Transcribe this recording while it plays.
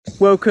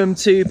Welcome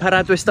to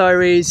Paradwys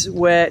Diaries,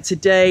 where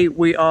today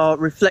we are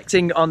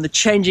reflecting on the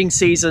changing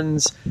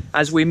seasons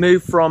as we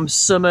move from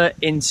summer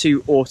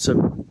into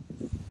autumn.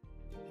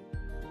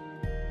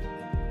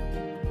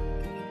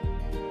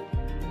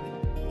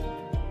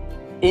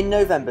 In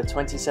November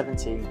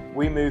 2017,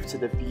 we moved to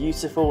the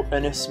beautiful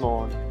Ynys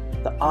Môn,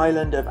 the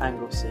island of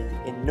Anglesey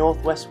in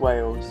northwest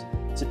Wales,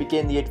 to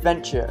begin the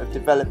adventure of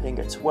developing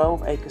a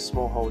 12-acre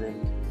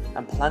smallholding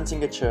and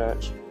planting a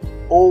church,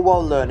 all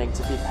while learning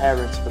to be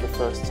parents for the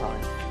first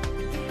time.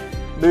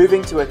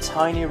 Moving to a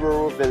tiny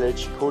rural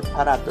village called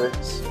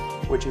Paradwys,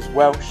 which is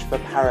Welsh for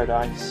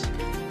paradise,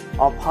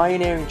 our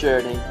pioneering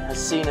journey has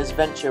seen us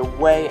venture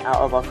way out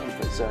of our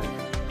comfort zone,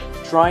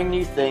 trying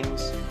new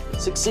things,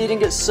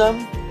 succeeding at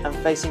some and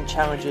facing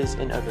challenges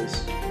in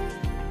others.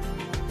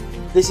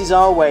 This is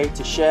our way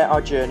to share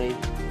our journey,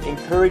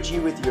 encourage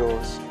you with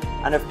yours,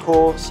 and of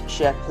course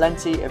share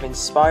plenty of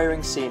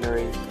inspiring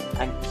scenery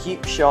and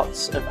cute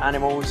shots of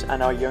animals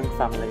and our young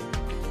family.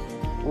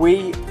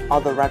 We are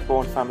the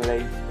Radbourne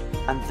family,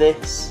 and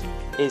this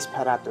is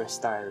Paradwys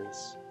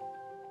Diaries.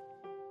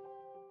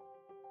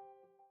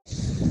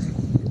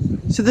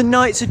 So the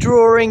nights are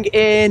drawing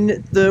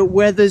in, the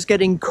weather's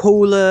getting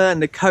cooler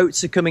and the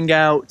coats are coming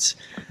out,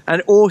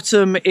 and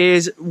autumn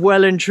is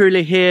well and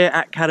truly here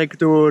at Carreg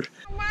Dŵr.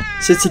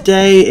 So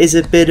today is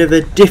a bit of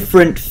a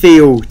different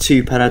feel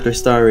to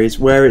Paradwys Diaries,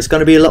 where it's going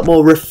to be a lot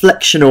more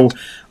reflectional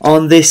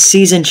on this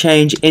season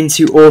change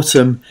into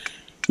autumn.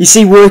 You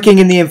see, working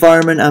in the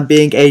environment and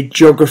being a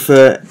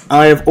geographer,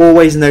 I have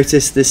always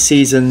noticed the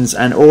seasons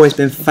and always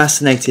been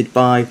fascinated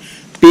by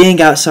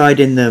being outside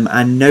in them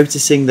and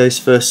noticing those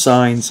first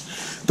signs.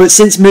 But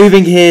since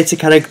moving here to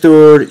Carreg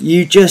Dŵr,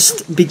 you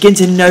just begin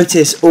to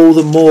notice all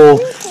the more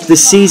the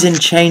season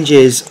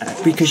changes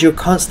because you're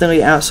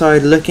constantly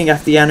outside looking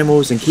after the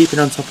animals and keeping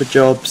on top of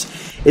jobs.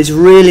 It's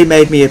really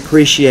made me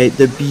appreciate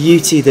the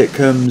beauty that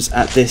comes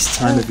at this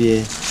time of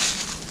year.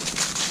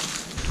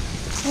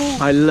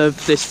 I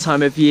love this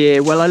time of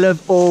year. Well, I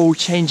love all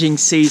changing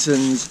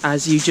seasons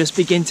as you just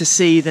begin to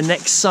see the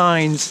next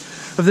signs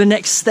of the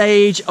next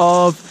stage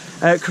of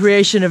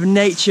creation of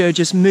nature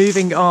just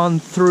moving on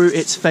through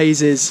its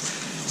phases.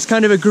 It's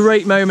kind of a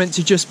great moment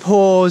to just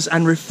pause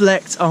and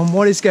reflect on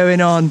what is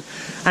going on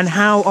and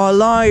how our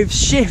lives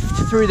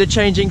shift through the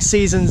changing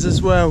seasons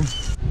as well.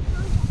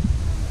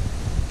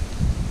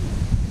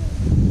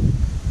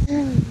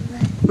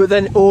 But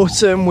then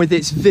autumn, with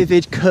its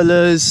vivid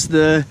colours,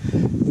 the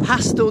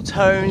pastel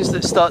tones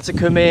that start to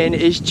come in,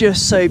 is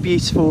just so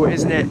beautiful,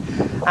 isn't it?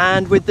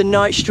 And with the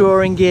nights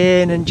drawing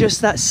in and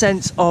just that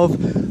sense of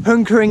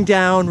hunkering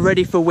down,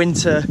 ready for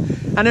winter.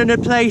 And in a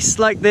place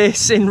like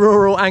this in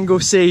rural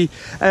Anglesey,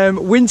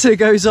 winter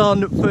goes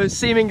on for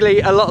seemingly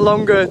a lot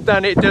longer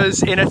than it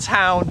does in a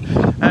town,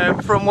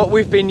 from what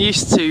we've been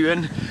used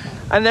to.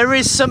 And there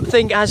is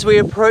something as we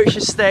approach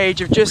a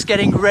stage of just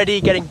getting ready,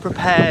 getting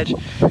prepared.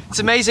 It's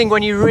amazing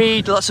when you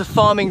read lots of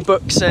farming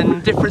books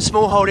and different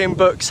smallholding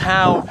books,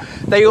 how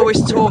they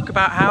always talk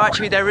about how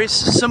actually there is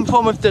some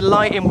form of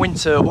delight in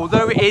winter.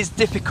 Although it is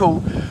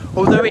difficult,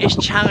 although it is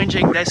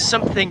challenging, there's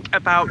something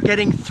about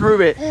getting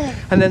through it.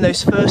 And then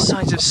those first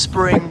signs of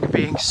spring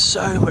being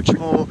so much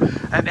more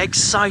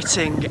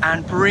exciting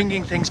and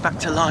bringing things back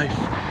to life.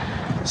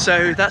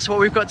 So that's what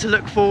we've got to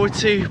look forward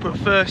to, but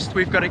first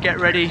we've got to get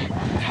ready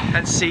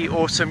and see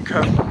autumn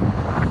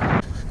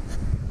come.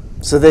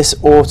 So this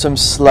autumn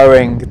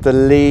slowing, the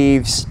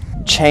leaves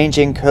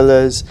changing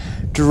colours,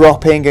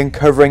 dropping and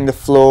covering the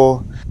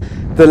floor.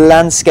 The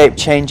landscape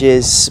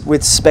changes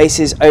with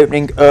spaces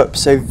opening up,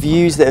 so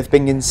views that have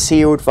been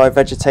concealed by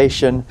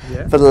vegetation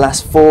for the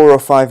last 4 or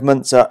 5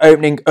 months are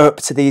opening up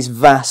to these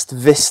vast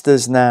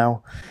vistas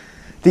now.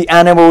 The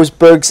animals,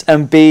 bugs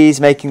and bees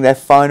making their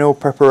final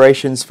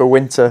preparations for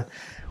winter,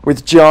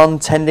 with John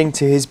tending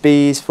to his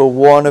bees for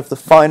one of the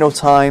final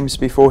times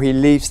before he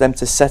leaves them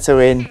to settle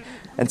in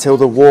until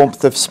the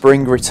warmth of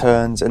spring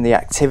returns and the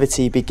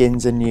activity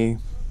begins anew.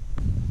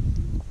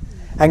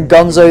 And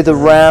Gonzo the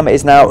ram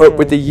is now up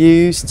with the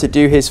ewes to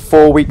do his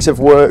 4 weeks of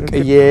work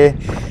a year.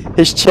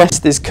 His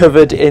chest is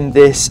covered in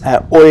this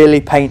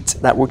oily paint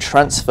that will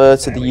transfer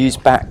to the ewes'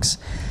 backs.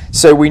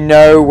 So we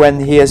know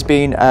when he has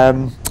been,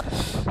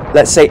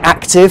 let's say,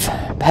 active.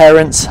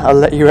 Parents, I'll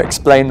let you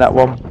explain that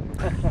one.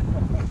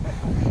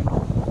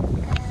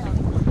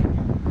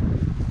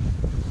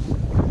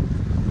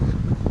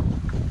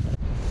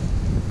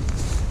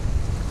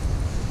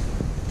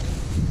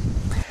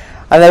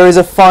 And there is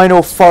a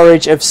final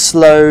forage of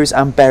sloes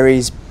and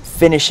berries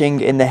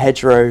finishing in the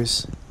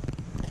hedgerows.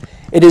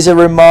 It is a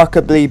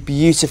remarkably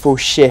beautiful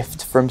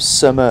shift from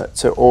summer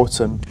to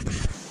autumn.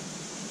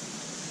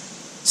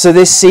 So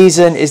this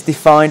season is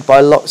defined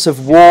by lots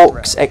of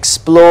walks,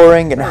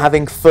 exploring and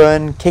having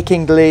fun,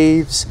 kicking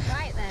leaves.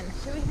 Right then,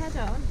 shall we head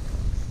on?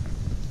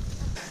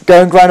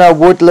 Going around our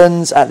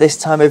woodlands at this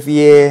time of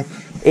year,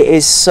 it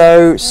is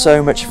so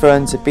much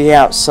fun to be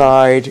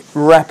outside,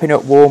 wrapping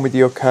up warm with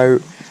your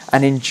coat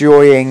and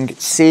enjoying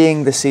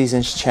seeing the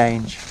seasons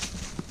change.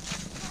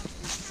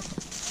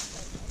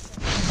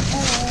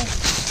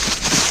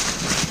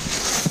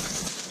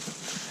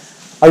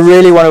 I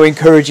really want to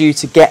encourage you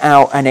to get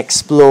out and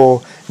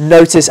explore,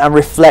 notice and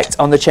reflect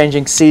on the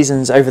changing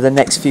seasons over the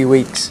next few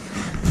weeks.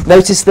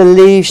 Notice the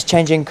leaves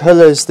changing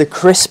colours, the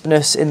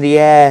crispness in the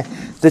air,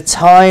 the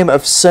time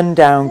of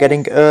sundown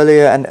getting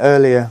earlier and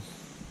earlier.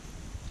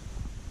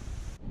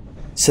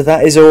 So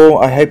that is all.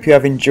 I hope you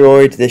have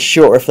enjoyed this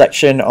short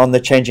reflection on the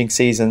changing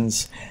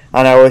seasons,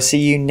 and I will see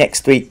you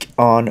next week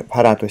on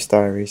Paradwys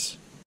Diaries.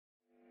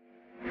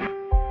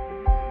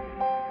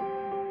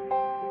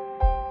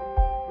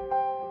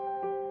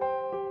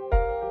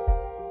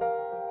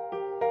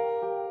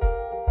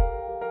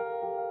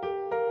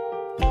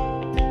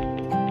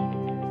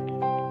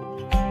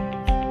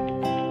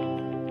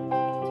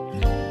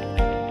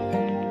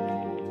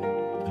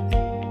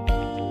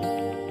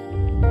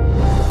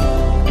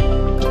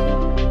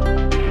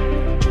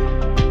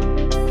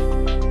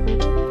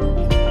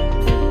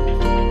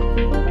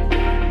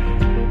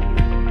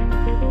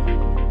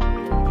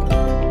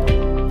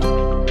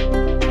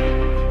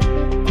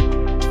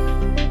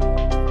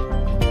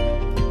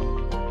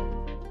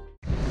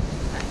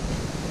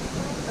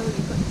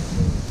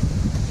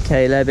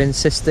 Caleb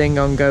insisting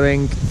on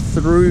going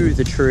through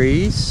the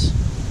trees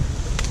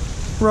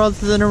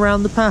rather than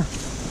around the path.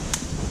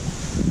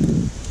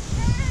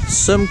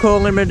 Some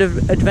call him an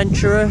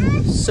adventurer,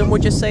 some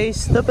would just say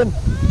he's stubborn.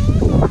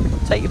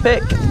 Take your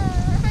pick.